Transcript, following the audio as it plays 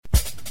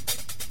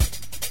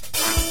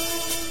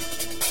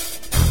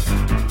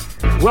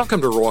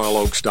Welcome to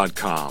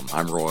RoyalOaks.com.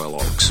 I'm Royal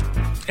Oaks.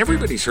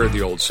 Everybody's heard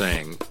the old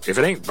saying, if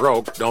it ain't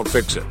broke, don't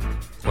fix it.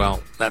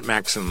 Well, that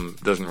maxim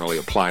doesn't really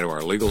apply to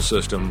our legal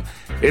system.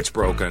 It's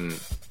broken,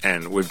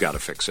 and we've got to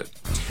fix it.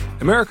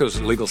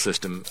 America's legal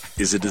system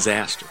is a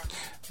disaster.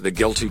 The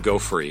guilty go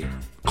free.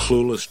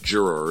 Clueless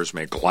jurors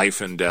make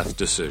life and death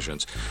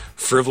decisions.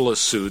 Frivolous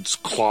suits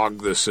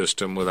clog the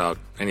system without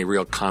any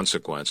real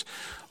consequence.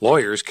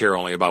 Lawyers care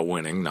only about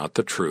winning, not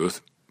the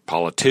truth.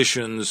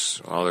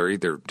 Politicians, well, they're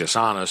either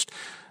dishonest,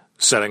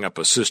 setting up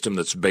a system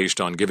that's based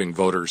on giving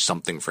voters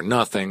something for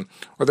nothing,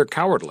 or they're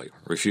cowardly,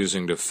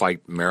 refusing to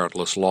fight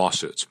meritless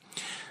lawsuits.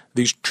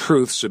 These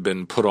truths have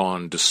been put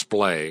on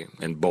display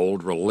in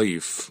bold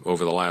relief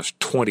over the last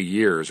 20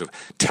 years of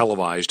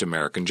televised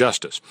American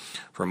justice.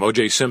 From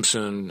O.J.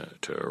 Simpson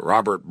to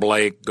Robert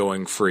Blake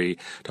going free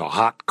to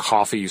hot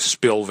coffee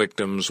spill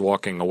victims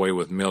walking away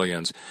with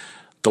millions,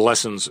 the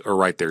lessons are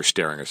right there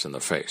staring us in the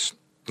face.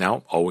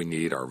 Now, all we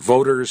need are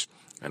voters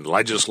and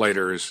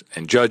legislators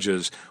and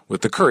judges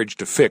with the courage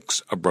to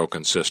fix a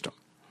broken system.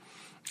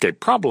 Okay,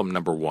 problem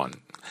number one,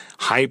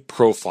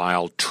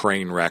 high-profile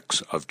train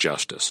wrecks of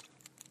justice.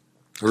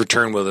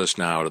 Return with us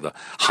now to the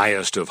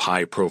highest of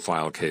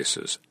high-profile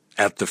cases,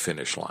 at the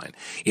finish line,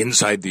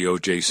 inside the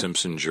O.J.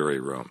 Simpson jury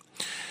room.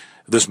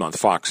 This month,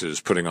 Fox is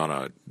putting on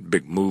a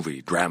big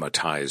movie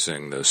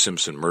dramatizing the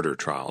Simpson murder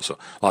trial, so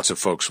lots of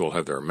folks will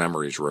have their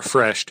memories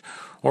refreshed,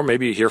 or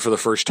maybe hear for the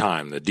first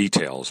time the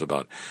details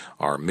about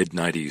our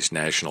mid-90s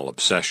national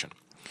obsession.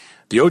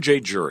 The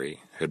O.J.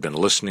 jury had been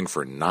listening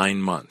for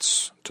 9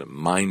 months to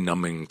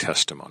mind-numbing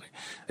testimony.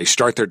 They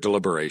start their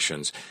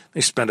deliberations.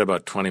 They spend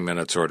about 20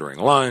 minutes ordering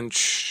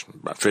lunch,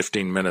 about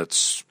 15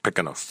 minutes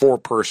picking a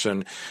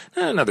four-person,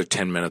 another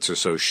 10 minutes or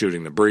so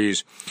shooting the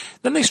breeze.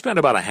 Then they spend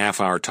about a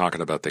half hour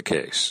talking about the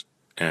case.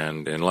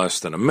 And in less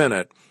than a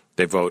minute,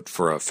 they vote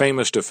for a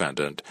famous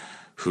defendant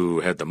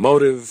who had the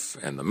motive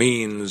and the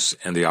means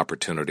and the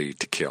opportunity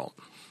to kill.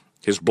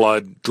 His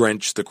blood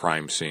drenched the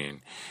crime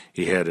scene.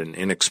 He had an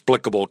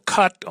inexplicable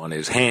cut on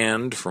his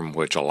hand from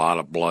which a lot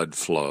of blood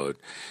flowed,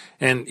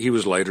 and he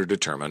was later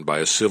determined by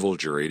a civil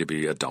jury to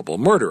be a double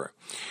murderer,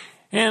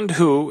 and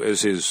who,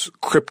 as his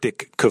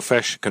cryptic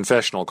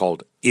confessional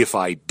called "If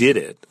I Did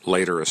It"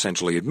 later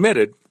essentially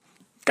admitted,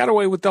 got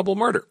away with double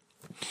murder.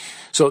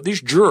 So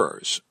these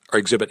jurors are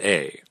Exhibit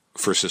A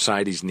for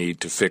society's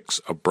need to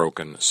fix a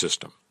broken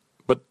system.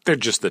 But they're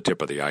just the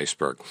tip of the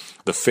iceberg.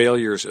 The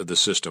failures of the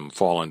system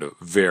fall into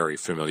very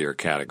familiar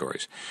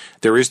categories.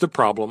 There is the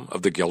problem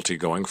of the guilty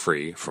going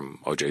free, from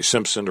O.J.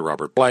 Simpson to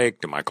Robert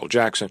Blake to Michael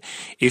Jackson.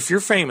 If you're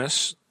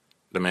famous,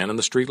 the man in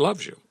the street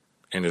loves you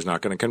and is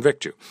not going to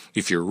convict you.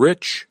 If you're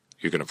rich,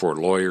 you can afford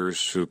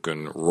lawyers who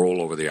can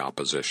roll over the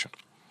opposition.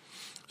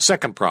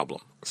 Second problem,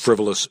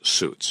 frivolous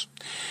suits.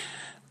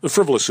 The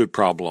frivolous suit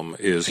problem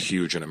is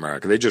huge in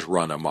America. They just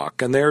run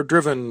amok, and they're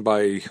driven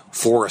by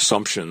four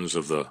assumptions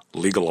of the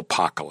legal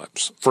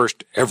apocalypse.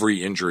 First,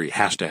 every injury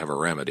has to have a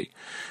remedy.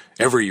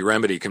 Every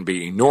remedy can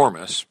be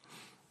enormous.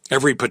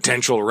 Every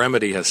potential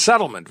remedy has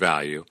settlement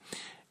value.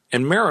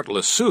 And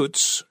meritless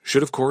suits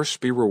should, of course,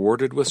 be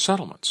rewarded with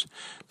settlements.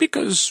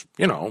 Because,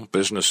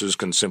 businesses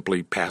can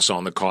simply pass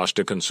on the cost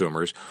to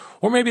consumers,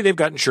 or maybe they've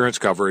got insurance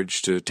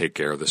coverage to take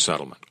care of the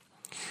settlement.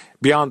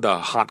 Beyond the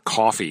hot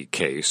coffee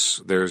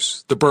case,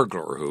 there's the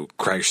burglar who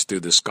crashed through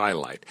the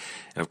skylight.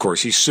 And, of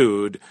course, he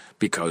sued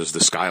because the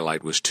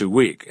skylight was too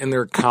weak. And there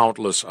are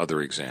countless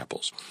other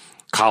examples.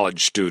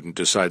 College student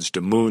decides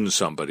to moon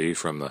somebody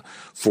from the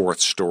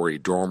fourth-story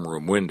dorm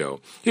room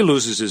window. He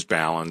loses his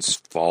balance,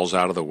 falls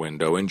out of the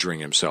window, injuring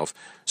himself.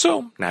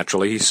 So,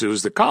 naturally, he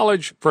sues the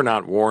college for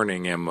not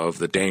warning him of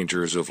the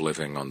dangers of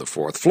living on the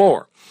fourth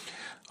floor.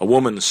 A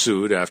woman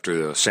sued after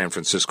the San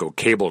Francisco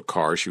cable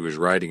car she was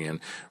riding in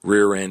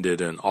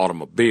rear-ended an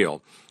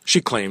automobile.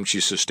 She claimed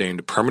she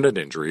sustained permanent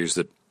injuries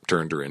that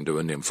turned her into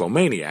a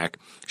nymphomaniac.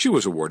 She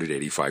was awarded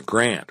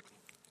 $85,000.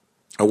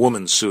 A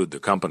woman sued the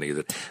company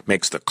that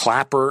makes the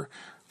clapper,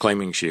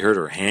 claiming she hurt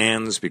her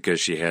hands because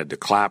she had to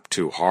clap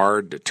too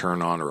hard to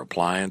turn on her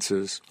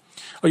appliances.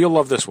 Oh, you'll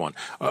love this one.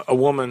 A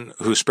woman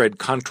who spread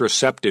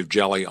contraceptive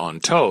jelly on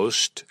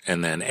toast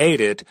and then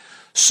ate it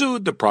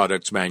sued the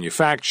product's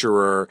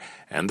manufacturer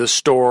and the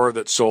store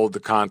that sold the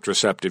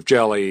contraceptive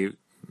jelly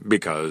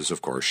because,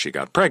 of course, she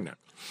got pregnant.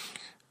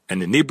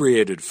 An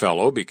inebriated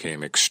fellow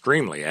became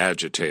extremely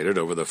agitated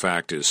over the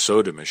fact his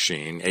soda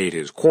machine ate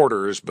his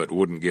quarters but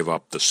wouldn't give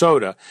up the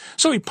soda,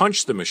 so he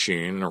punched the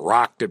machine,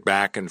 rocked it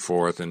back and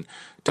forth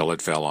until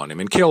it fell on him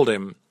and killed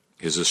him.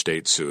 His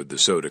estate sued the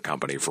soda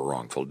company for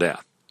wrongful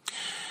death.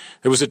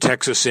 There was a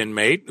Texas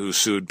inmate who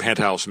sued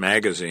Penthouse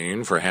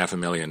magazine for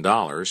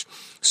 $500,000,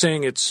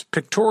 saying its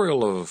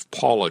pictorial of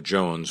Paula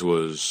Jones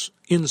was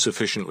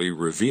insufficiently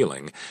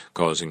revealing,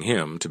 causing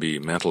him to be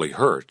mentally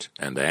hurt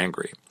and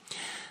angry.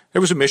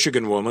 There was a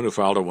Michigan woman who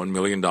filed a $1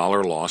 million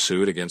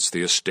lawsuit against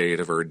the estate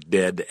of her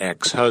dead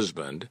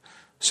ex-husband,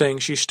 saying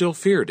she still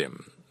feared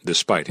him,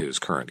 despite his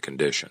current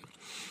condition.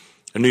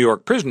 A New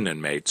York prison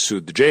inmate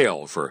sued the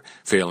jail for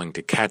failing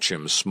to catch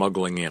him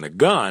smuggling in a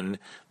gun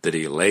that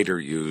he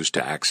later used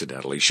to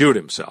accidentally shoot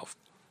himself.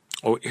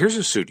 Oh, here's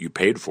a suit you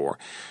paid for.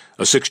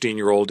 A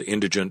 16-year-old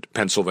indigent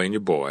Pennsylvania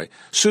boy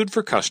sued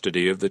for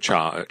custody of the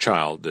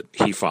child that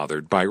he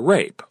fathered by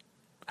rape.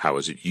 How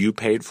is it you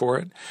paid for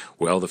it?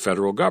 Well, the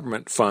federal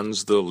government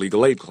funds the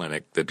legal aid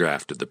clinic that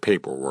drafted the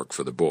paperwork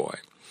for the boy.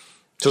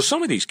 So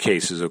some of these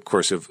cases, of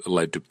course, have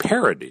led to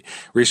parody.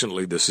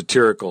 Recently, the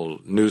satirical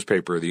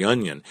newspaper The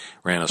Onion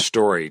ran a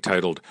story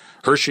titled,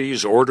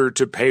 "Hershey's Ordered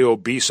to Pay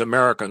Obese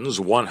Americans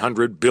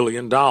 $100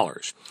 billion."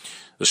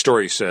 The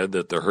story said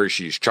that the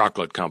Hershey's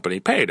Chocolate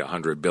Company paid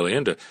 $100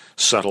 billion to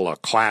settle a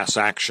class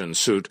action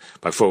suit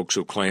by folks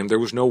who claimed there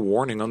was no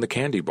warning on the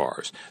candy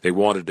bars. They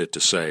wanted it to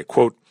say,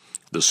 quote,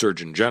 "The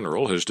Surgeon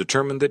General has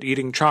determined that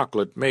eating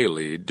chocolate may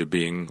lead to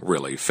being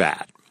really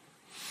fat."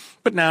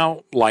 But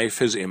now life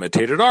has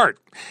imitated art.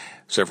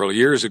 Several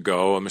years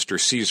ago, a Mr.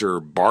 Caesar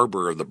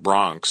Barber of the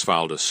Bronx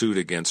filed a suit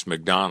against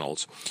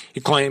McDonald's. He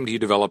claimed he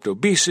developed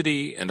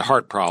obesity and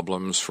heart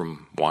problems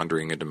from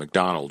wandering into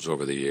McDonald's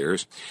over the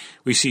years.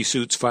 We see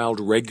suits filed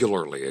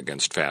regularly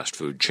against fast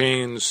food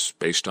chains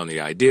based on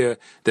the idea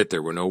that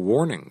there were no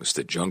warnings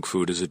that junk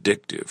food is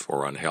addictive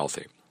or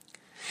unhealthy.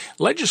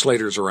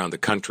 Legislators around the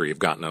country have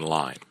gotten in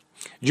line.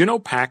 Do you know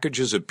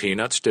packages of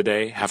peanuts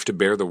today have to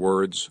bear the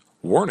words,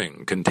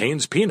 "Warning,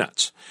 contains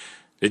peanuts"?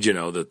 Did you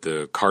know that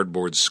the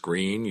cardboard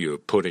screen you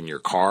put in your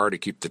car to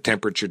keep the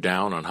temperature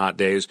down on hot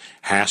days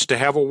has to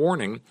have a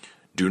warning,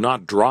 "Do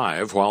not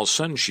drive while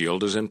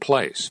sunshield is in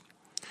place"?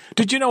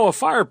 Did you know a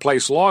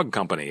fireplace log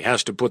company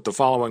has to put the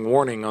following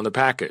warning on the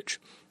package?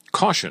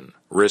 "Caution,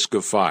 risk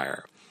of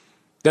fire."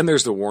 Then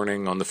there's the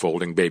warning on the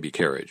folding baby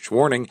carriage.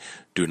 Warning,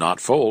 "Do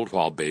not fold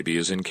while baby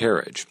is in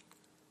carriage."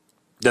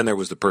 Then there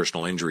was the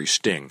personal injury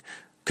sting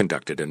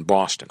conducted in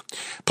Boston.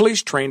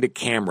 Police trained a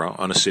camera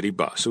on a city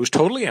bus. It was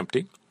totally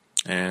empty,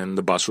 and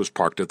the bus was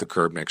parked at the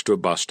curb next to a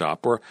bus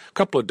stop where a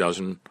couple of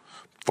dozen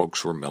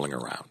folks were milling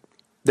around.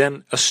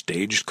 Then a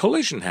staged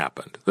collision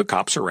happened. The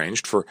cops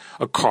arranged for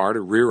a car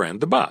to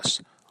rear-end the bus.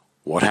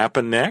 What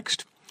happened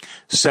next?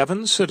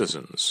 7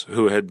 citizens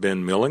who had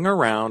been milling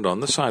around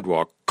on the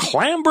sidewalk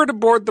clambered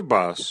aboard the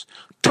bus,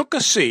 took a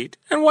seat,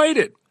 and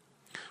waited.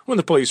 When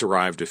the police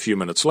arrived a few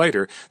minutes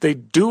later, they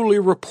duly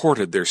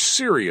reported their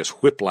serious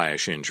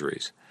whiplash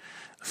injuries.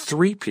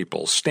 3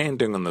 people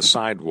standing on the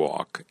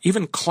sidewalk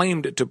even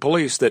claimed to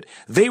police that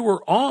they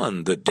were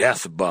on the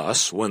death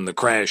bus when the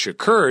crash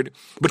occurred,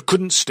 but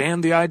couldn't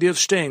stand the idea of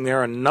staying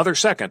there another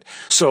second,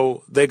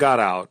 so they got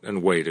out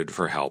and waited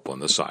for help on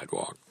the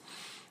sidewalk.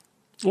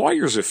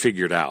 Lawyers have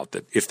figured out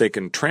that if they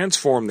can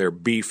transform their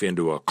beef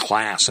into a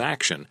class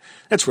action,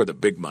 that's where the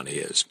big money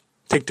is.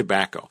 Take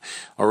tobacco.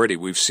 Already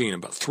we've seen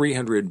about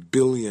 $300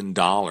 billion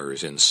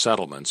in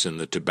settlements in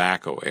the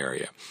tobacco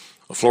area.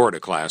 A Florida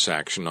class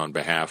action on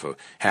behalf of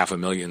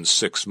 500,000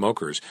 sick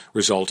smokers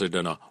resulted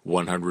in a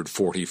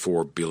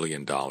 $144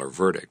 billion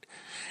verdict.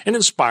 And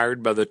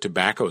inspired by the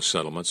tobacco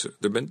settlements, there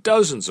have been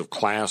dozens of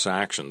class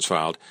actions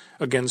filed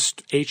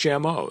against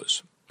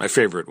HMOs. My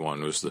favorite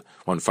one was the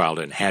one filed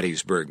in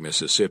Hattiesburg,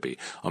 Mississippi,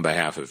 on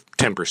behalf of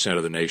 10%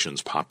 of the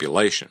nation's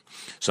population,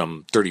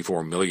 some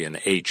 34 million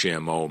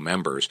HMO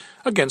members,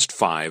 against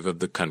 5 of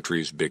the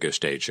country's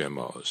biggest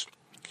HMOs.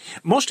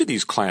 Most of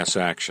these class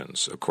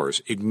actions, of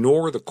course,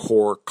 ignore the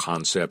core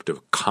concept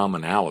of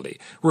commonality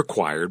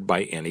required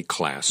by any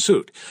class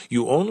suit.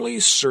 You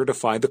only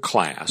certify the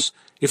class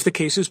if the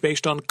case is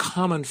based on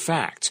common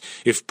facts,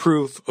 if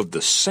proof of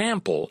the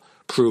sample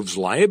proves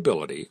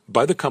liability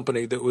by the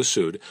company that was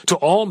sued to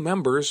all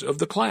members of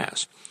the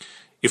class.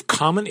 If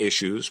common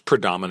issues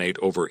predominate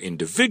over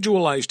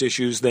individualized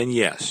issues, then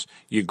yes,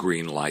 you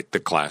greenlight the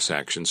class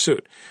action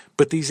suit.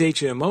 But these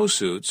HMO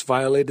suits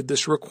violated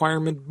this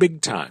requirement big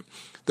time.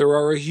 There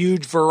are a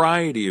huge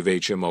variety of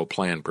HMO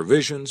plan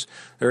provisions.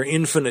 There are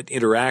infinite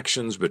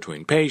interactions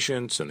between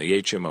patients and the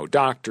HMO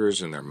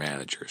doctors and their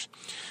managers.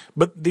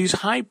 But these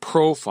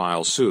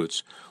high-profile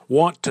suits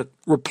want to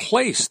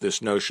replace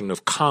this notion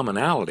of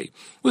commonality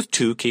with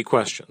 2 key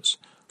questions.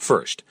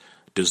 First,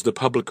 does the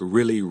public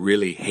really,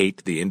 really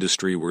hate the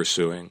industry we're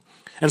suing?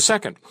 And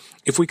second,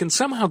 if we can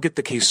somehow get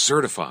the case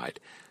certified,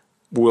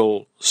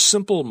 will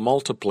simple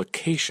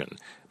multiplication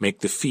make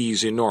the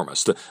fees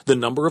enormous? The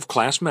number of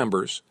class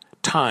members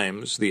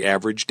times the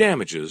average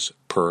damages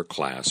per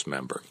class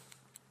member.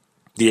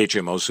 The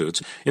HMO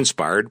suits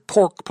inspired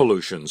pork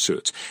pollution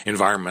suits.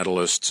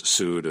 Environmentalists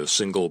sued a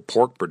single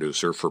pork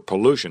producer for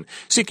pollution,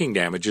 seeking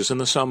damages in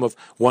the sum of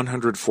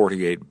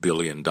 $148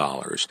 billion.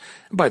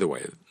 By the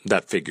way,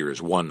 that figure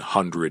is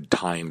 100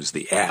 times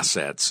the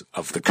assets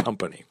of the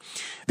company.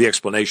 The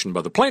explanation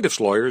by the plaintiff's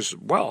lawyers,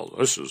 well,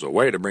 this is a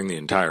way to bring the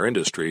entire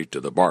industry to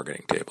the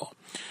bargaining table.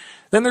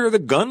 Then there are the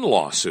gun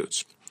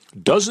lawsuits.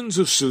 Dozens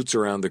of suits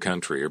around the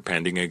country are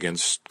pending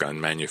against gun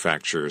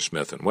manufacturer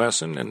Smith &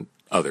 Wesson and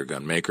other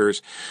gun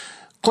makers,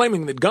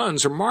 claiming that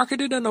guns are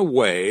marketed in a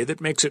way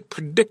that makes it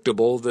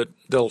predictable that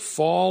they'll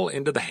fall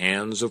into the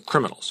hands of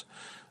criminals.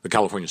 The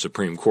California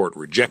Supreme Court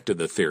rejected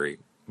the theory,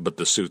 but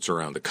the suits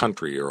around the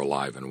country are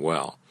alive and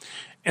well.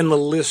 And the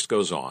list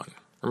goes on.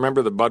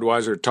 Remember the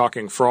Budweiser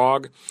talking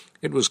frog?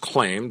 It was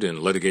claimed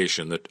in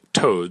litigation that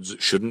toads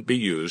shouldn't be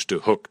used to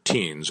hook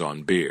teens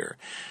on beer.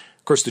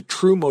 Of course, the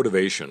true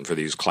motivation for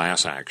these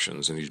class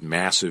actions and these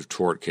massive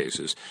tort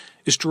cases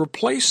is to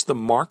replace the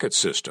market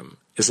system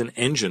as an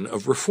engine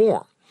of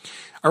reform.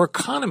 Our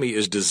economy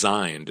is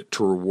designed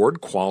to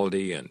reward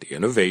quality and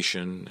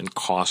innovation and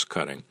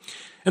cost-cutting,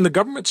 and the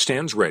government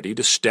stands ready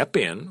to step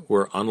in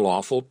where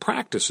unlawful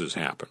practices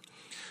happen.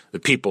 The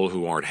people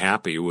who aren't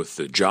happy with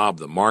the job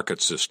the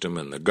market system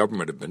and the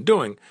government have been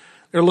doing,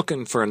 they're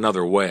looking for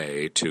another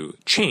way to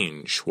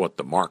change what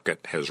the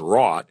market has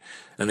wrought,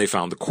 and they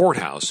found the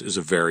courthouse is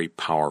a very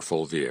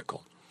powerful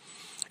vehicle.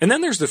 And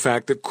then there's the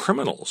fact that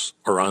criminals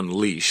are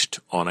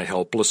unleashed on a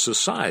helpless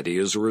society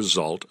as a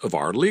result of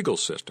our legal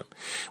system.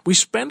 We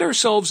spend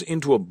ourselves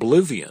into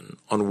oblivion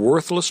on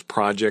worthless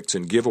projects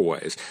and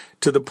giveaways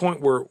to the point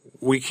where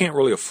we can't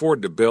really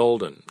afford to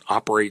build and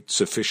operate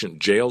sufficient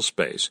jail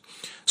space.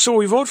 So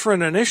we vote for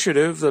an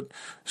initiative that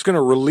is going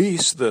to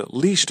release the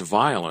least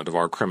violent of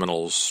our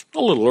criminals a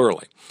little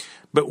early.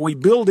 But we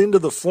build into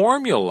the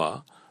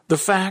formula the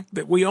fact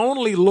that we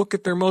only look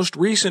at their most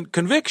recent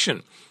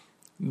conviction,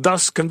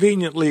 thus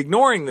conveniently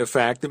ignoring the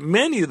fact that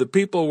many of the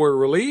people we're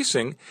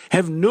releasing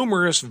have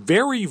numerous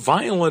very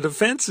violent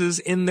offenses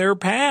in their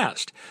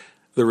past.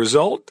 The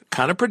result,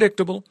 kind of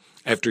predictable,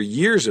 after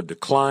years of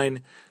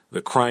decline,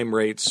 the crime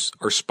rates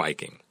are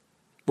spiking.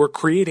 We're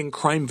creating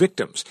crime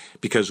victims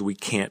because we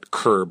can't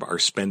curb our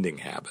spending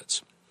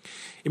habits.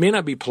 It may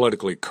not be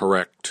politically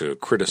correct to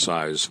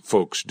criticize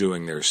folks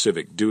doing their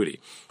civic duty,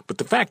 but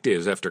the fact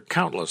is, after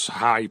countless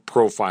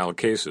high-profile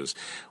cases,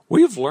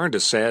 we've learned a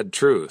sad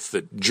truth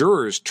that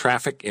jurors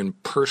traffic in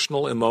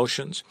personal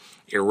emotions,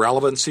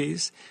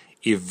 irrelevancies,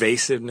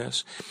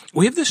 evasiveness.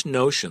 We have this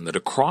notion that a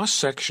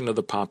cross-section of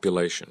the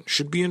population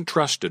should be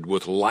entrusted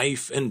with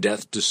life and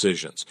death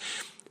decisions,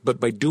 but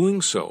by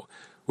doing so,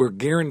 we're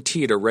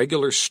guaranteed a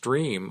regular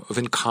stream of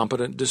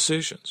incompetent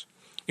decisions.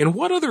 In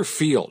what other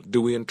field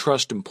do we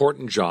entrust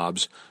important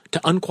jobs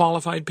to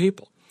unqualified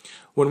people?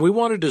 When we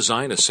want to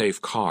design a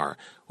safe car,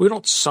 we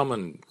don't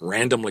summon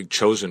randomly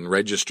chosen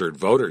registered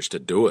voters to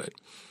do it.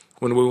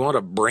 When we want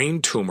a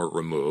brain tumor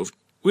removed,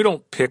 we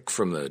don't pick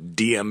from the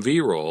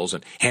DMV rolls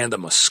and hand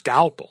them a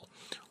scalpel.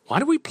 Why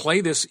do we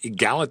play this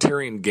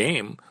egalitarian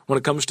game when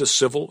it comes to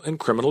civil and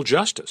criminal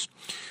justice?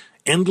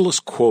 Endless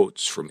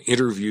quotes from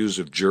interviews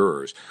of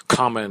jurors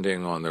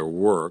commenting on their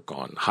work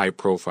on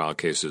high-profile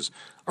cases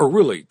are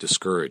really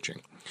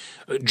discouraging.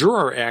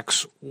 Juror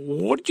X,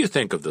 what did you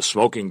think of the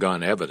smoking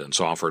gun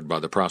evidence offered by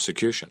the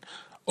prosecution?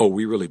 Oh,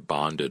 we really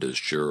bonded as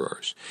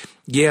jurors.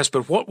 Yes,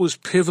 but what was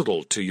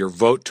pivotal to your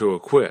vote to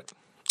acquit?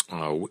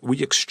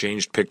 We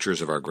exchanged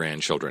pictures of our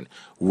grandchildren.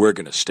 We're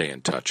going to stay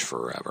in touch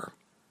forever.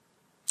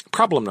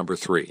 Problem number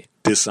 3,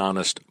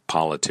 dishonest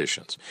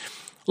politicians.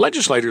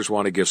 Legislators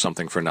want to give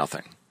something for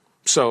nothing,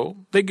 so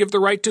they give the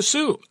right to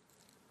sue.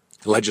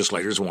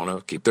 Legislators want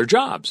to keep their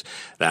jobs.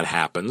 That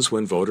happens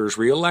when voters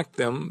reelect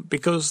them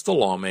because the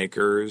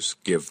lawmakers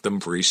give them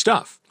free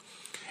stuff.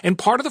 And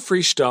part of the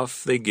free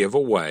stuff they give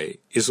away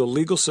is a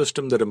legal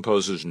system that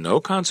imposes no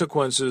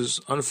consequences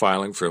on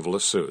filing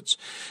frivolous suits.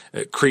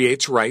 It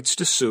creates rights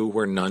to sue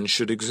where none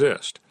should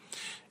exist.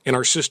 In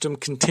our system,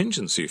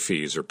 contingency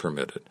fees are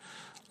permitted.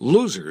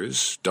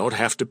 Losers don't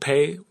have to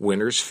pay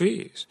winners'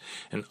 fees,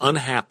 and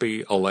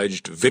unhappy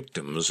alleged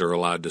victims are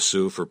allowed to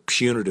sue for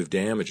punitive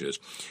damages,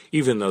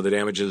 even though the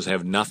damages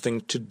have nothing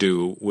to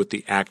do with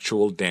the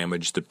actual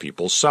damage that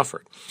people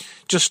suffered,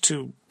 just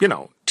to,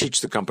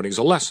 teach the companies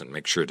a lesson,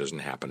 make sure it doesn't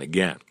happen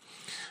again.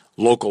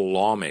 Local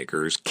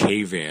lawmakers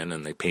cave in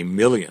and they pay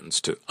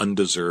millions to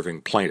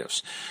undeserving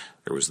plaintiffs.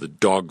 There was the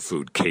dog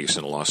food case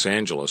in Los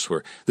Angeles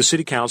where the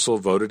city council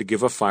voted to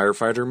give a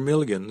firefighter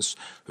millions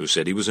who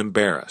said he was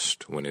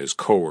embarrassed when his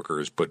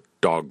coworkers put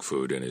dog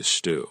food in his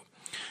stew.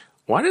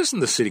 Why doesn't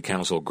the city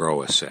council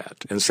grow a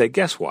set and say,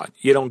 guess what?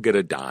 You don't get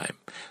a dime.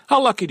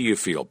 How lucky do you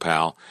feel,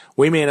 pal?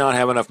 We may not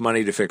have enough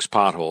money to fix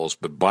potholes,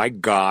 but by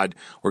God,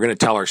 we're going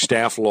to tell our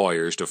staff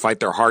lawyers to fight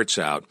their hearts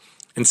out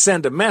and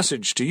send a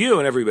message to you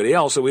and everybody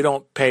else that we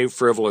don't pay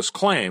frivolous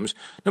claims,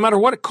 no matter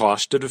what it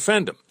costs to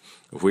defend them.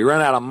 If we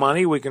run out of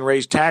money, we can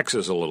raise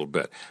taxes a little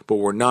bit, but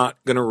we're not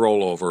going to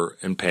roll over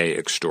and pay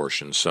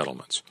extortion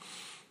settlements.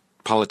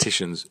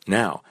 Politicians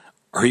now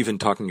are even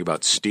talking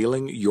about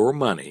stealing your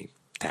money,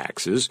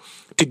 taxes,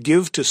 to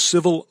give to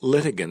civil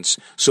litigants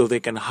so they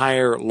can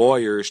hire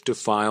lawyers to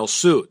file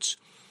suits.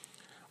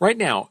 Right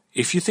now,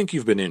 if you think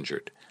you've been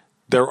injured,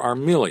 there are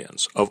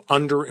millions of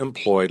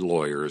underemployed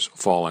lawyers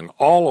falling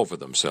all over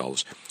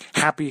themselves,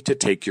 happy to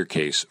take your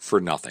case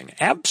for nothing,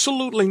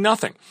 absolutely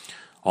nothing,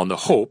 on the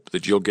hope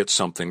that you'll get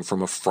something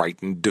from a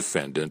frightened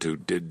defendant who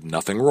did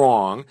nothing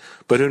wrong,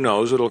 but who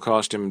knows it'll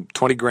cost him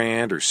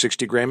 $20,000 or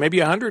 $60,000, maybe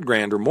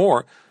 $100,000 or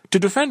more to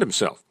defend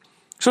himself.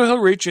 So he'll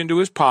reach into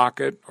his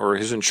pocket, or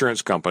his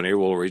insurance company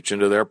will reach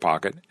into their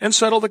pocket and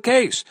settle the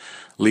case,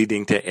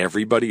 leading to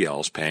everybody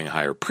else paying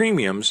higher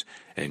premiums,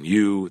 and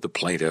you, the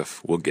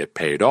plaintiff, will get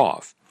paid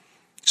off.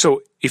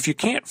 So if you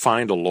can't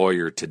find a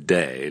lawyer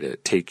today to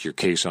take your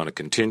case on a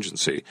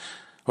contingency,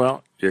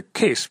 well, your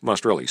case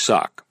must really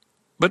suck.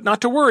 But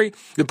not to worry,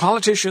 the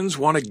politicians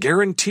want to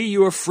guarantee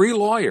you a free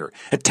lawyer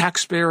at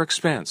taxpayer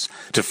expense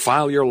to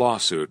file your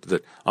lawsuit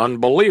that,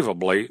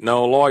 unbelievably,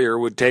 no lawyer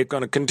would take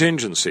on a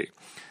contingency.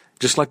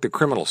 Just like the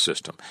criminal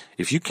system,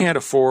 if you can't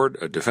afford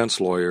a defense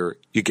lawyer,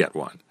 you get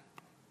one.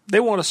 They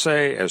want to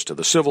say, as to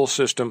the civil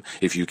system,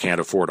 if you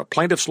can't afford a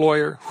plaintiff's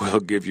lawyer,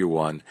 we'll give you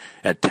one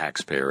at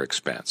taxpayer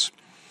expense.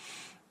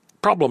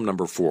 Problem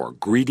number 4,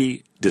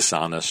 greedy,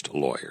 dishonest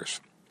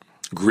lawyers.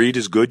 Greed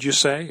is good, you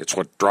say? It's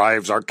what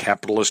drives our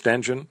capitalist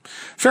engine?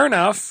 Fair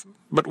enough,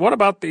 but what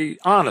about the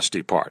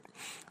honesty part?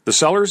 The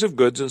sellers of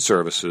goods and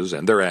services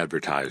and their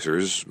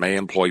advertisers may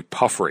employ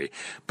puffery,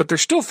 but they're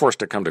still forced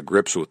to come to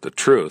grips with the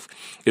truth.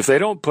 If they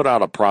don't put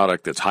out a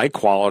product that's high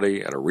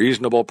quality at a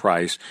reasonable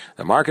price,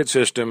 the market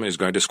system is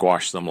going to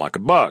squash them like a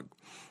bug.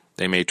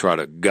 They may try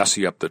to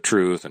gussy up the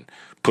truth and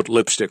put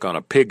lipstick on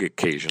a pig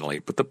occasionally,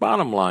 but the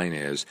bottom line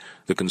is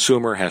the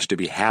consumer has to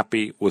be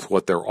happy with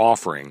what they're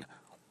offering,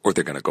 or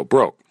they're going to go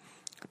broke.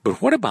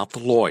 But what about the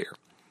lawyer?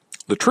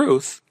 The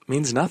truth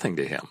means nothing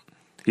to him.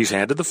 He's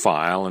handed the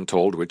file and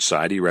told which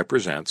side he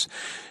represents.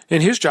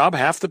 In his job,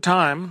 half the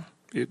time,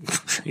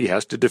 he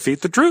has to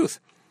defeat the truth.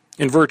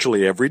 In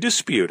virtually every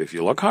dispute, if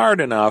you look hard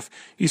enough,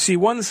 you see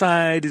one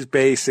side is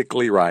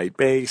basically right,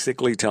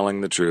 basically telling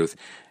the truth,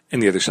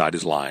 and the other side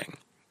is lying.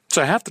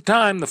 So half the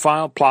time, the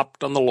file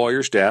plopped on the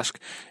lawyer's desk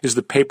is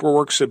the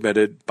paperwork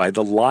submitted by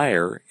the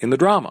liar in the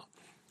drama.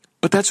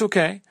 But that's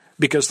okay,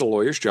 because the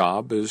lawyer's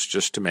job is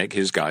just to make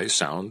his guys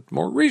sound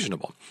more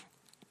reasonable.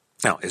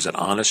 Now, is it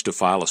honest to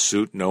file a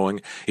suit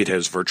knowing it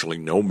has virtually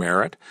no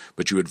merit,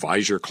 but you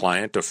advise your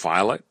client to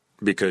file it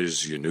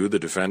because you knew the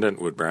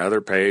defendant would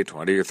rather pay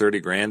 20 or 30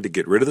 grand to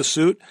get rid of the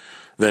suit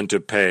than to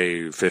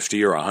pay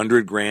 50 or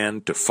 100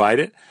 grand to fight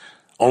it,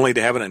 only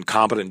to have an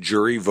incompetent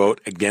jury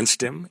vote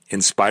against him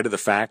in spite of the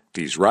fact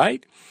he's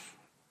right?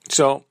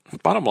 So,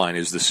 bottom line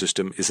is the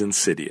system is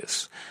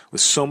insidious,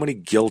 with so many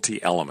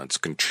guilty elements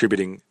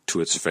contributing to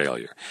its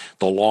failure.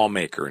 The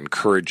lawmaker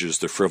encourages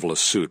the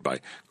frivolous suit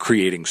by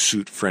creating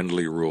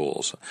suit-friendly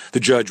rules. The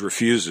judge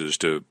refuses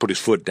to put his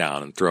foot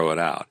down and throw it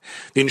out.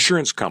 The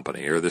insurance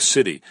company or the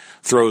city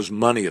throws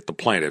money at the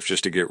plaintiff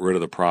just to get rid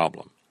of the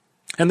problem.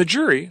 And the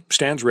jury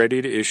stands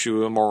ready to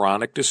issue a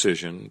moronic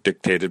decision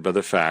dictated by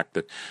the fact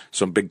that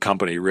some big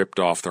company ripped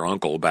off their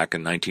uncle back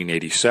in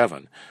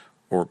 1987,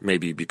 or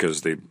maybe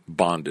because they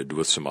bonded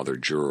with some other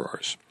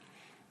jurors.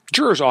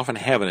 Jurors often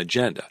have an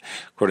agenda.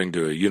 According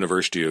to a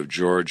University of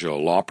Georgia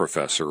law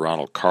professor,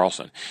 Ronald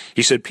Carlson,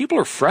 he said people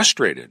are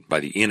frustrated by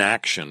the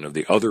inaction of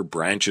the other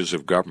branches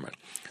of government.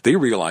 They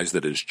realize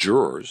that as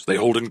jurors, they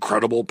hold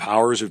incredible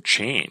powers of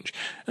change,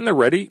 and they're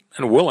ready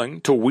and willing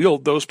to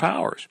wield those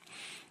powers.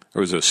 There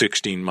was a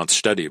 16-month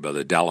study by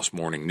the Dallas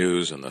Morning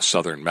News and the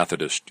Southern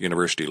Methodist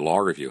University Law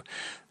Review.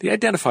 They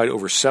identified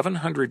over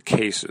 700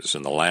 cases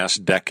in the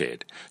last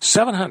decade,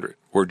 700,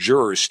 where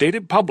jurors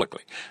stated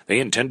publicly they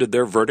intended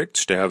their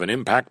verdicts to have an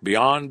impact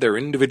beyond their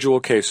individual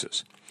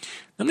cases.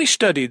 Then they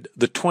studied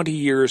the 20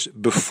 years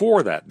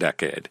before that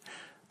decade.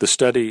 The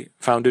study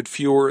found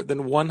fewer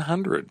than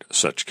 100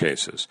 such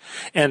cases.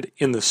 And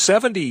in the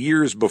 70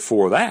 years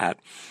before that,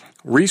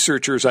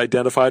 researchers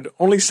identified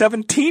only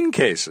 17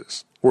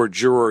 cases where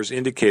jurors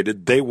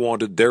indicated they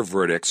wanted their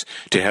verdicts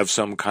to have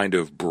some kind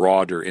of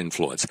broader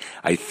influence.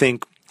 I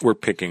think we're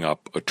picking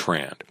up a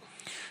trend.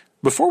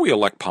 Before we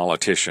elect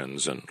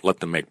politicians and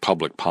let them make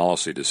public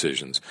policy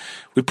decisions,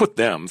 we put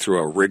them through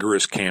a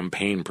rigorous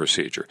campaign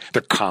procedure.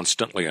 They're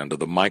constantly under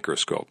the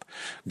microscope.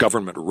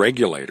 Government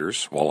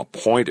regulators, while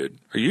appointed,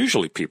 are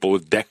usually people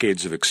with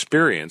decades of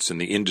experience in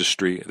the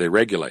industry they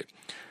regulate.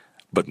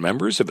 But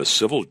members of a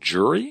civil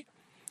jury?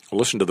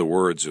 Listen to the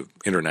words of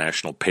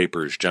International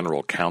Paper's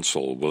General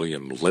Counsel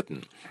William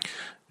Litton.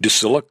 Do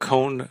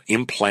silicone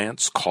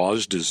implants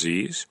cause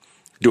disease?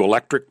 Do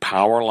electric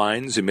power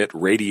lines emit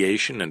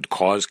radiation and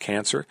cause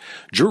cancer?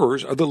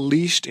 Jurors are the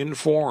least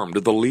informed,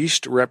 the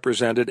least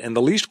represented, and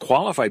the least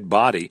qualified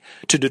body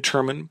to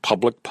determine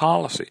public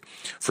policy.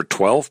 For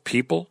 12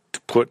 people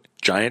to put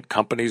giant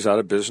companies out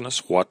of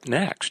business, what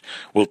next?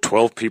 Will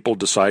 12 people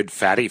decide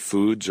fatty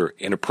foods are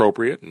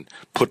inappropriate and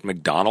put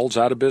McDonald's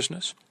out of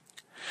business?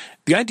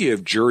 The idea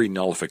of jury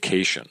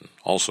nullification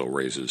also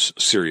raises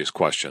serious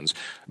questions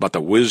about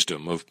the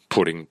wisdom of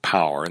putting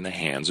power in the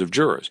hands of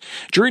jurors.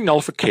 Jury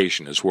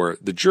nullification is where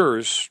the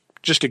jurors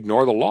just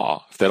ignore the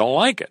law if they don't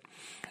like it.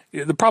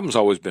 The problem's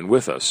always been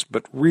with us,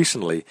 but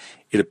recently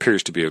it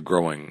appears to be a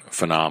growing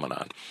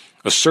phenomenon.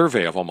 A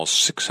survey of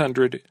almost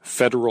 600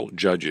 federal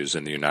judges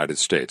in the United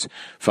States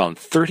found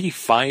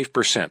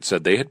 35%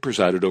 said they had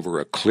presided over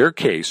a clear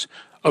case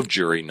of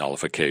jury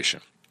nullification.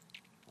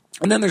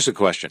 And then there's the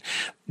question,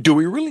 do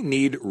we really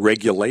need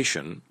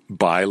regulation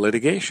by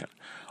litigation?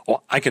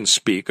 Well, I can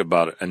speak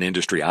about an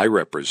industry I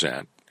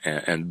represent,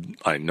 and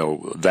I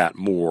know that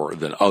more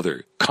than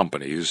other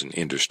companies and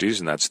industries,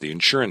 and that's the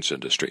insurance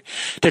industry.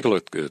 Take a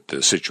look at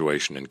the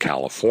situation in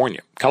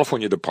California.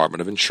 California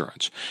Department of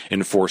Insurance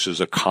enforces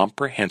a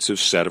comprehensive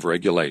set of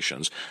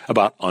regulations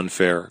about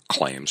unfair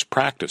claims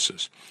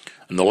practices.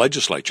 and the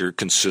legislature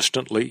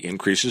consistently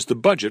increases the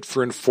budget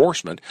for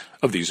enforcement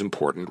of these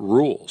important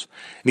rules.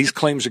 And these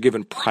claims are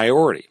given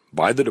priority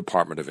by the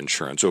Department of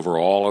Insurance over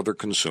all other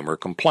consumer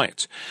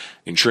complaints.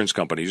 Insurance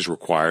companies are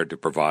required to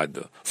provide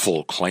the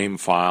full claim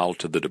file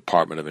to the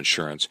Department of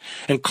Insurance,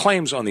 and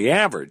claims on the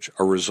average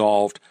are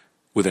resolved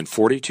within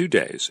 42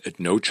 days at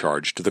no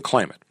charge to the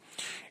claimant.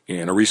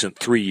 In a recent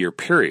 3-year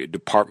period,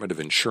 Department of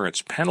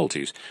Insurance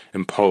penalties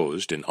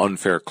imposed in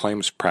unfair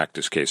claims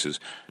practice cases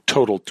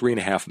totaled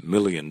 $3.5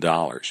 million.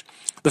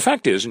 The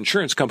fact is,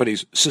 insurance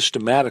companies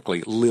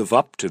systematically live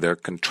up to their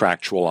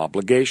contractual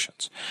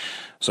obligations.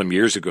 Some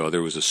years ago,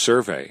 there was a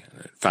survey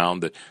that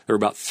found that there were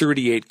about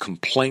 38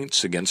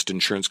 complaints against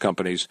insurance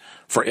companies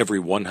for every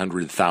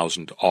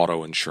 100,000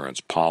 auto insurance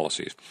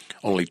policies.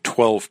 Only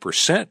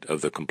 12%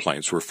 of the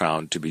complaints were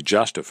found to be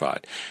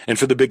justified. And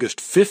for the biggest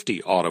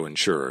 50 auto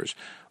insurers,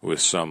 with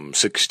some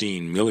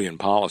 16 million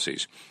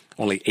policies,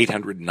 only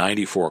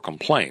 894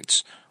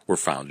 complaints were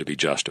found to be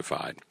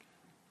justified.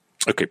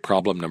 Okay,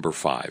 problem number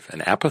 5,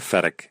 an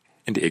apathetic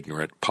and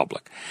ignorant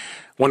public.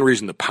 One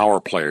reason the power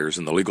players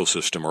in the legal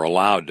system are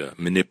allowed to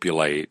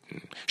manipulate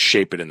and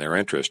shape it in their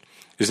interest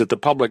is that the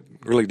public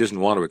really doesn't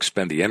want to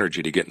expend the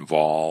energy to get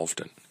involved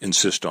and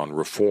insist on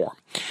reform.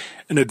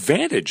 An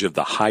advantage of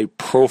the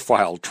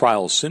high-profile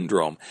trial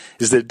syndrome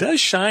is that it does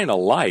shine a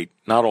light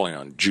not only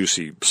on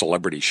juicy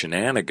celebrity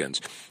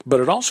shenanigans, but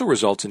it also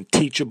results in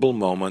teachable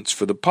moments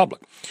for the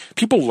public.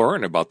 People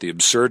learn about the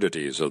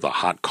absurdities of the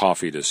hot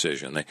coffee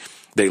decision.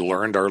 They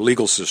learned our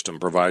legal system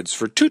provides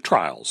for 2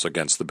 trials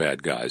against the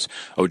bad guys.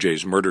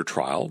 O.J.'s murder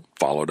trial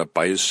followed up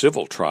by his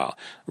civil trial,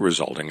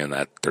 resulting in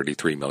that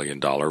 $33 million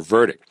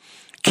verdict.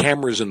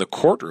 Cameras in the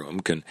courtroom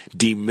can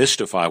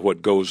demystify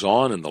what goes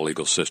on in the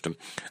legal system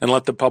and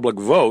let the public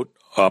vote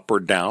up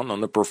or down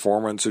on the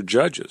performance of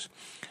judges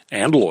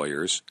and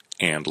lawyers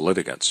and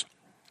litigants.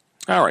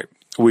 All right,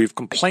 we've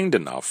complained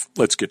enough.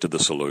 Let's get to the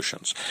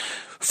solutions.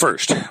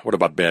 First, what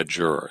about bad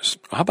jurors?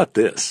 How about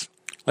this?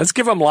 Let's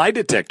give them lie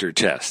detector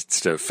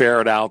tests to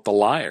ferret out the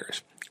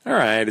liars. All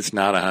right, it's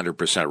not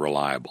 100%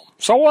 reliable.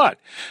 So what?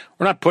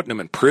 We're not putting them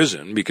in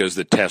prison because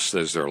the test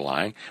says they're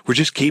lying. We're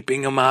just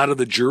keeping them out of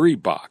the jury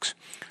box.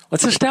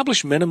 Let's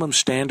establish minimum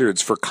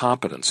standards for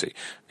competency,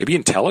 maybe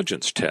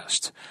intelligence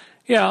tests.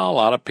 Yeah, a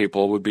lot of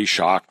people would be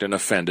shocked and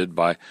offended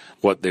by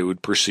what they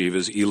would perceive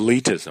as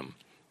elitism.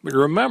 But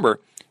remember,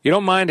 you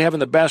don't mind having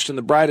the best and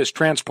the brightest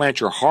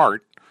transplant your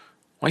heart.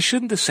 Why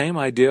shouldn't the same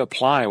idea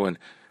apply when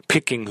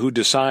picking who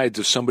decides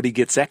if somebody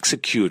gets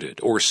executed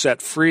or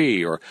set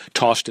free or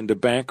tossed into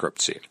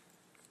bankruptcy?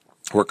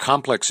 Where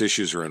complex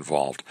issues are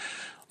involved,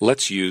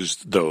 let's use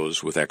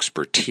those with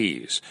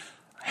expertise.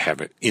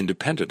 Have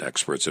independent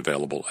experts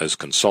available as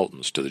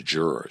consultants to the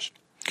jurors.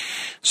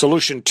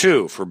 Solution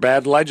 2 for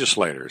bad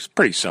legislators.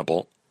 Pretty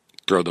simple.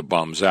 Throw the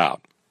bums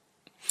out.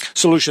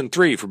 Solution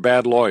 3 for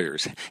bad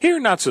lawyers. Here,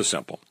 not so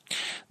simple.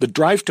 The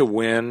drive to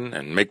win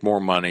and make more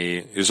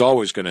money is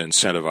always going to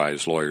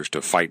incentivize lawyers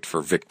to fight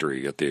for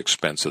victory at the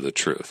expense of the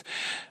truth,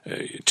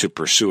 to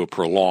pursue a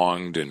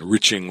prolonged,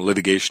 enriching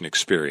litigation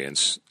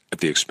experience at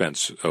the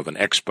expense of an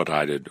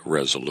expedited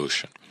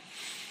resolution.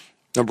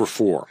 Number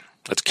 4.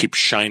 Let's keep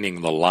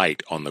shining the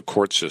light on the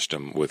court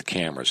system with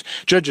cameras.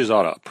 Judges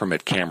ought to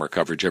permit camera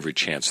coverage every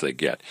chance they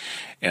get.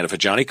 And if a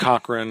Johnny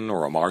Cochran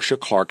or a Marcia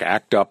Clark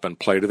act up and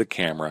play to the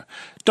camera,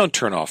 don't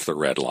turn off the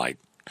red light.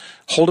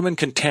 Hold them in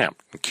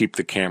contempt and keep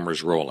the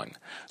cameras rolling.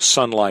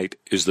 Sunlight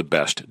is the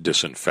best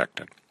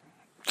disinfectant.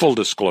 Full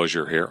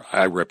disclosure here,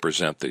 I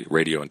represent the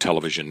Radio and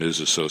Television News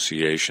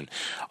Association.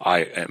 I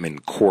am in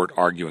court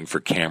arguing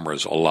for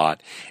cameras a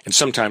lot. And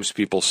sometimes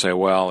people say,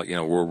 well,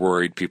 we're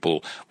worried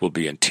people will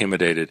be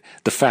intimidated.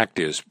 The fact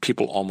is,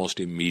 people almost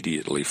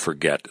immediately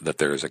forget that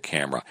there is a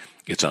camera.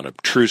 It's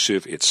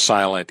unobtrusive, it's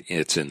silent,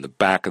 it's in the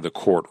back of the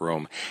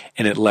courtroom,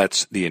 and it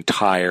lets the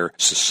entire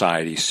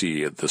society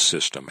see the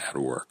system at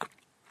work.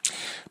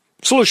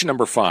 Solution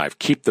number 5,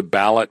 keep the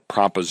ballot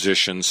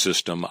proposition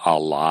system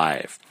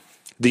alive.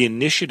 The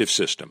initiative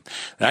system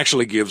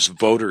actually gives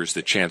voters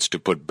the chance to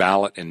put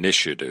ballot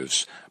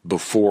initiatives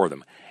before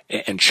them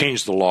and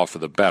change the law for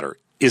the better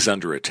is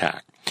under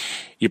attack.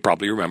 You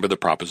probably remember the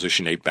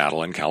Proposition 8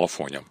 battle in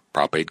California.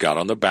 Prop 8 got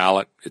on the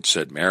ballot. It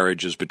said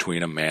marriage is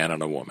between a man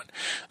and a woman.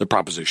 The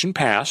proposition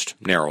passed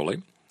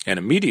narrowly and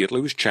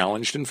immediately was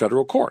challenged in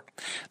federal court.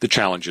 The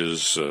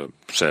challenges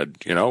said,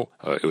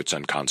 it's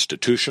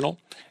unconstitutional,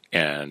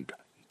 and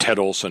Ted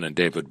Olson and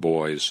David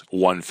Boies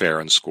won fair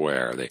and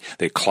square.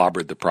 They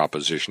clobbered the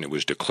proposition. It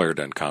was declared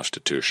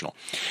unconstitutional.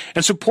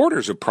 And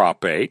supporters of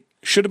Prop 8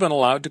 should have been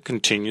allowed to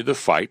continue the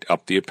fight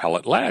up the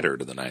appellate ladder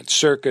to the Ninth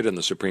Circuit and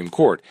the Supreme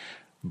Court,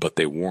 but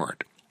they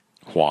weren't.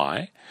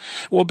 Why?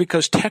 Well,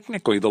 because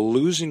technically the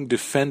losing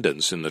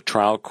defendants in the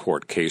trial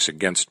court case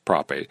against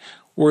Prop 8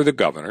 were the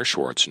Governor,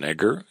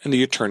 Schwarzenegger, and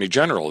the Attorney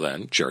General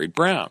then, Jerry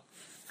Brown.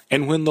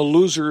 And when the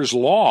losers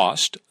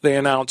lost, they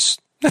announced,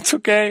 that's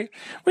okay.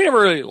 We never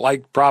really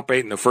liked Prop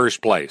 8 in the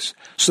first place,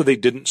 so they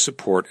didn't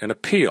support an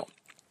appeal.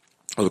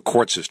 The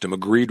court system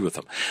agreed with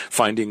them,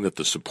 finding that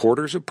the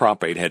supporters of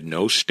Prop 8 had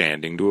no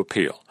standing to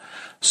appeal.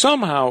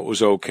 Somehow it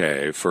was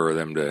okay for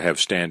them to have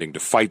standing to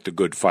fight the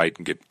good fight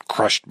and get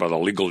crushed by the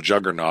legal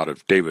juggernaut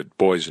of David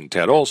Boies and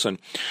Ted Olson,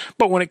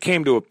 but when it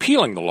came to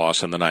appealing the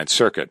loss in the Ninth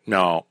Circuit,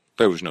 no,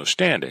 there was no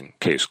standing,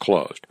 case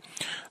closed.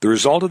 The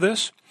result of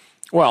this?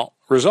 Well,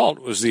 result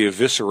was the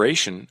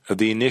evisceration of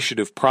the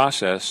initiative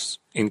process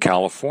in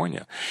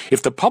California.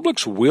 If the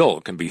public's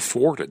will can be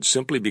thwarted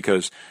simply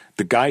because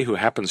the guy who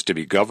happens to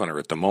be governor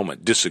at the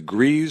moment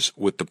disagrees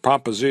with the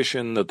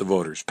proposition that the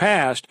voters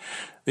passed,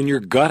 then you're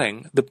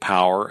gutting the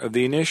power of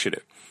the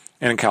initiative.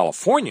 And in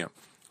California,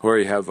 where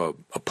you have a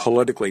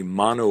politically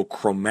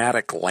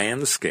monochromatic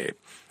landscape,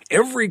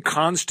 every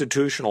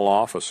constitutional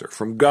officer,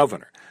 from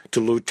governor to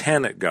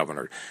lieutenant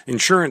governor,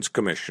 insurance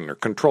commissioner,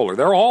 controller,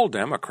 they're all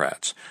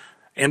Democrats.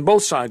 And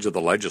both sides of the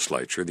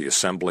legislature, the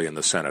Assembly and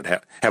the Senate,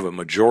 have a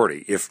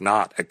majority, if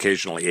not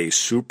occasionally a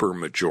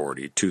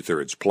supermajority,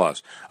 2/3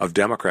 plus, of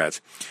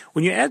Democrats.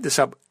 When you add this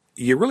up,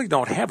 you really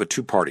don't have a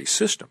two-party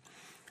system.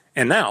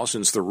 And now,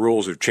 since the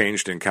rules have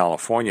changed in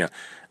California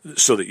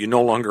so that you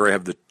no longer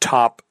have the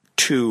top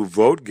two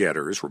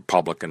vote-getters,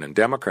 Republican and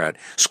Democrat,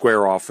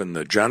 square off in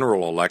the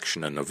general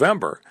election in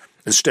November,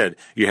 instead,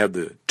 you have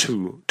the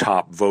two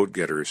top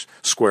vote-getters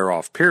square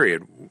off,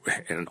 period,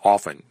 and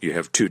often you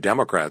have two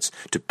Democrats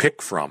to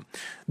pick from.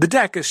 The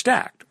deck is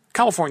stacked.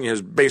 California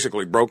has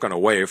basically broken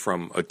away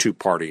from a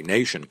two-party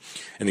nation,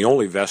 and the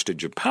only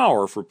vestige of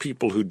power for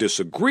people who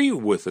disagree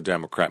with the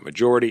Democrat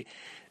majority,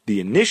 the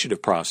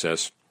initiative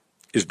process,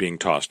 is being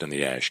tossed in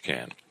the ash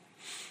can.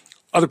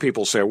 Other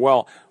people say,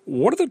 well,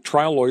 what do the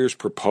trial lawyers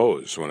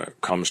propose when it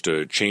comes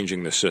to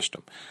changing the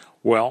system?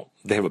 Well,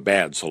 they have a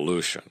bad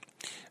solution.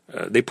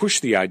 They push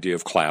the idea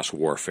of class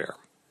warfare.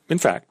 In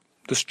fact,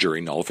 this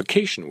jury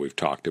nullification we've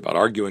talked about,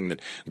 arguing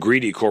that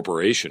greedy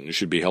corporations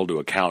should be held to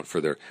account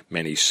for their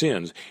many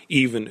sins,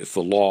 even if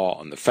the law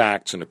and the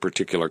facts in a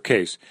particular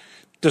case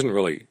doesn't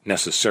really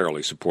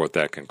necessarily support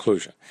that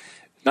conclusion.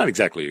 Not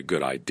exactly a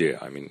good idea.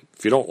 I mean,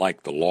 if you don't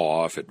like the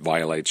law, if it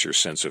violates your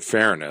sense of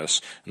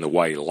fairness and the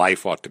way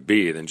life ought to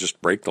be, then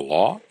just break the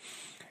law.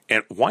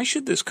 And why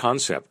should this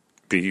concept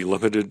be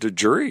limited to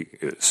jury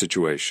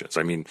situations?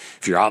 I mean,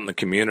 if you're out in the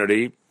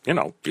community,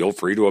 feel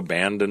free to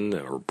abandon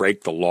or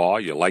break the law.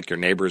 You like your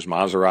neighbor's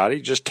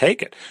Maserati, just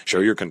take it. Show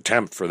your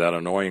contempt for that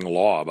annoying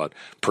law about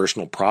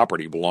personal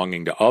property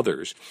belonging to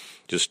others.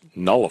 Just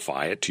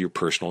nullify it to your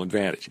personal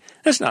advantage.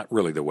 That's not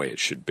really the way it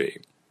should be.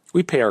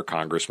 We pay our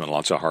congressmen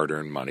lots of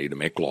hard-earned money to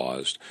make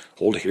laws,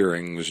 hold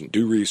hearings and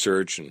do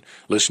research and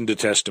listen to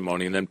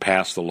testimony and then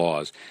pass the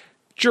laws.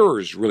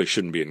 Jurors really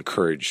shouldn't be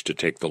encouraged to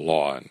take the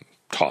law and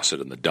toss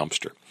it in the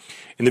dumpster.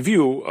 In the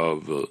view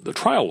of the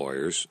trial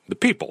lawyers, the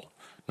people,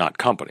 not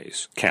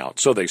companies, count.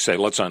 So they say,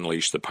 let's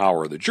unleash the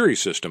power of the jury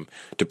system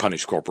to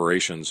punish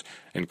corporations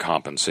and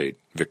compensate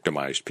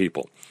victimized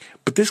people.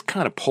 But this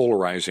kind of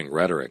polarizing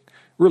rhetoric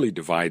really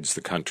divides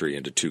the country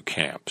into two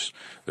camps.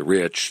 The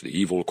rich, the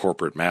evil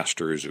corporate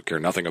masters who care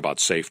nothing about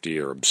safety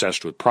or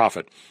obsessed with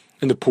profit,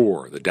 and the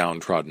poor, the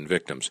downtrodden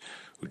victims,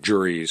 who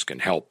juries can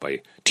help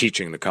by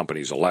teaching the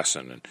companies a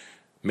lesson and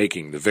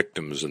making the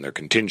victims and their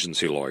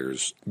contingency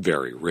lawyers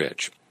very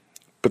rich.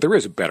 But there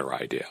is a better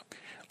idea.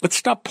 Let's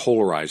stop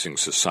polarizing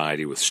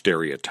society with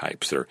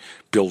stereotypes that are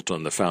built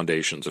on the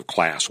foundations of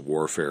class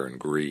warfare and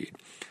greed.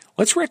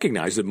 Let's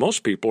recognize that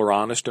most people are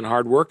honest and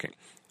hardworking,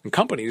 and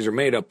companies are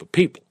made up of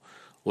people.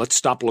 Let's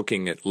stop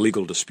looking at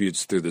legal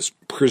disputes through this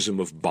prism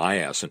of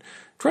bias and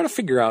try to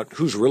figure out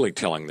who's really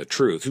telling the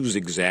truth, who's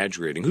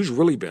exaggerating, who's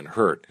really been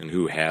hurt, and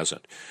who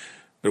hasn't.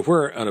 But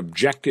where an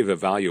objective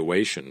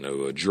evaluation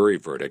of a jury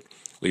verdict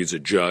leads a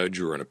judge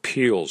or an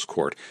appeals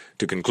court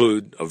to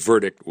conclude a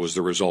verdict was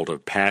the result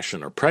of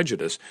passion or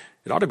prejudice,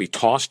 it ought to be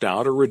tossed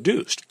out or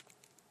reduced.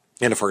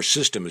 And if our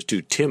system is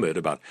too timid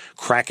about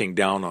cracking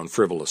down on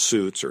frivolous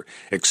suits or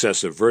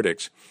excessive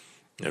verdicts,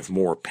 if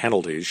more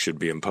penalties should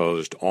be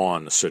imposed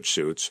on such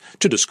suits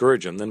to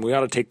discourage them, then we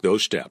ought to take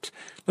those steps.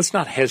 Let's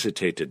not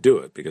hesitate to do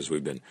it because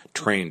we've been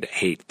trained to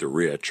hate the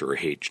rich or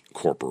hate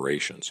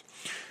corporations.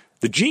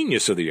 The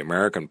genius of the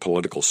American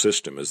political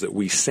system is that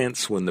we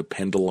sense when the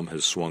pendulum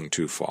has swung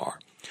too far.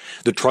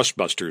 The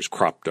trustbusters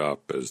cropped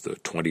up as the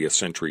 20th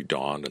century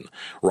dawned, and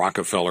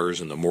Rockefellers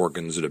and the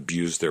Morgans had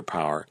abused their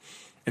power.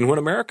 And when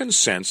Americans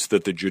sense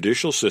that the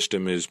judicial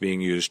system is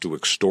being used to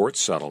extort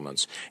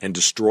settlements and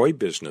destroy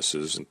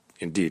businesses,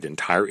 indeed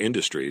entire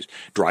industries,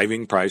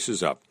 driving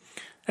prices up,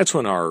 that's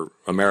when our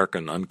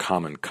American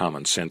uncommon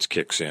common sense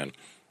kicks in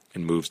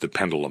and moves the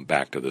pendulum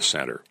back to the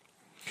center.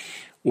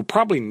 We're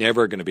probably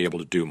never going to be able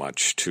to do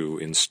much to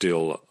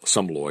instill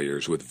some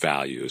lawyers with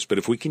values, but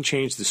if we can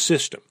change the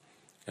system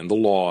and the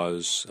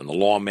laws and the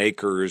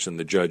lawmakers and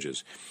the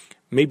judges,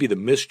 maybe the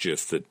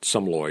mischief that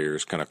some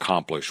lawyers can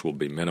accomplish will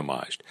be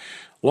minimized.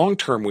 Long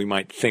term, we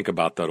might think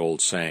about that old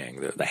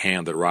saying, the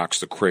hand that rocks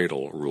the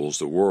cradle rules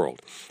the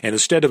world. And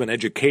instead of an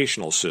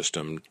educational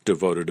system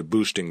devoted to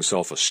boosting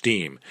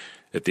self-esteem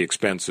at the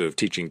expense of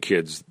teaching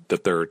kids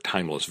that there are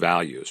timeless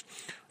values,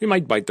 we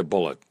might bite the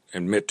bullet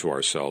admit to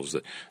ourselves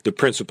that the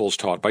principles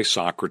taught by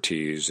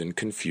Socrates and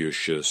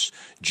Confucius,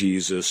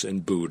 Jesus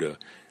and Buddha,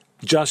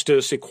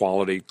 justice,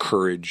 equality,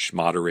 courage,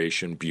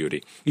 moderation,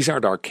 beauty, these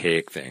aren't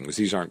archaic things.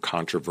 These aren't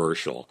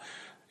controversial.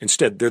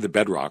 Instead, they're the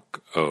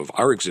bedrock of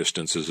our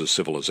existence as a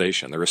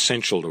civilization. They're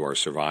essential to our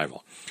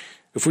survival.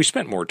 If we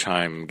spent more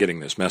time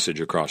getting this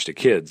message across to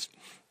kids,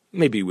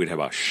 maybe we'd have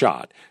a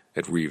shot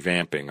at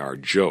revamping our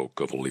joke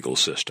of a legal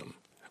system.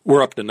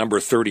 We're up to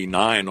number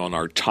 39 on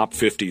our top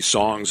 50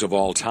 songs of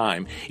all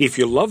time. If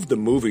you love the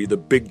movie The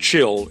Big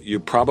Chill, you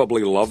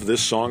probably love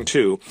this song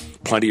too.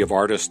 Plenty of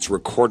artists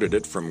recorded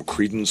it, from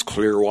Creedence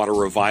Clearwater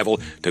Revival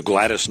to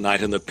Gladys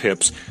Knight and the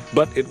Pips,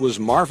 but it was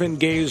Marvin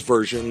Gaye's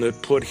version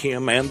that put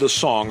him and the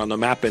song on the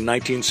map in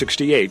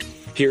 1968.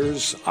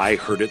 Here's I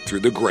Heard It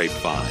Through the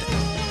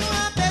Grapevine.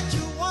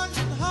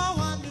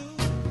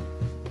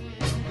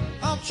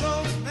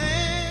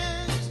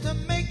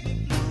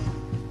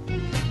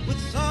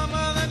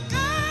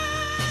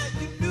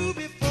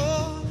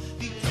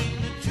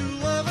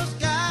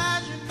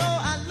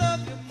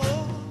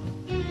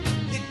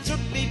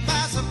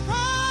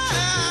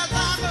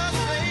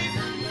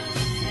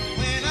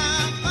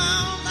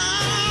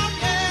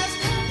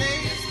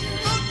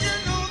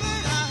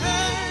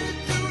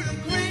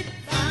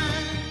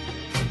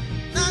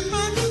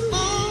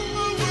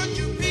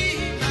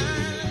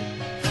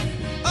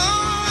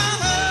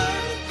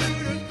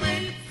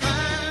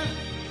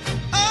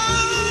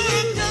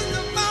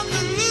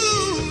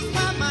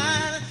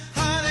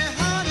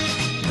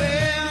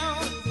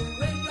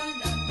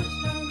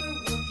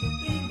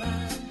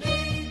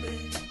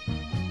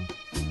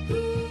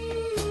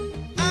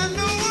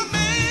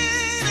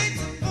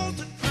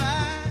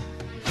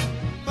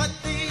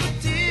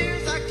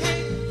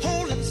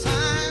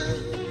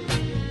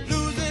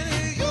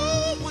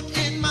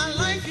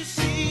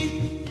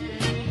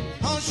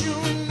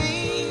 You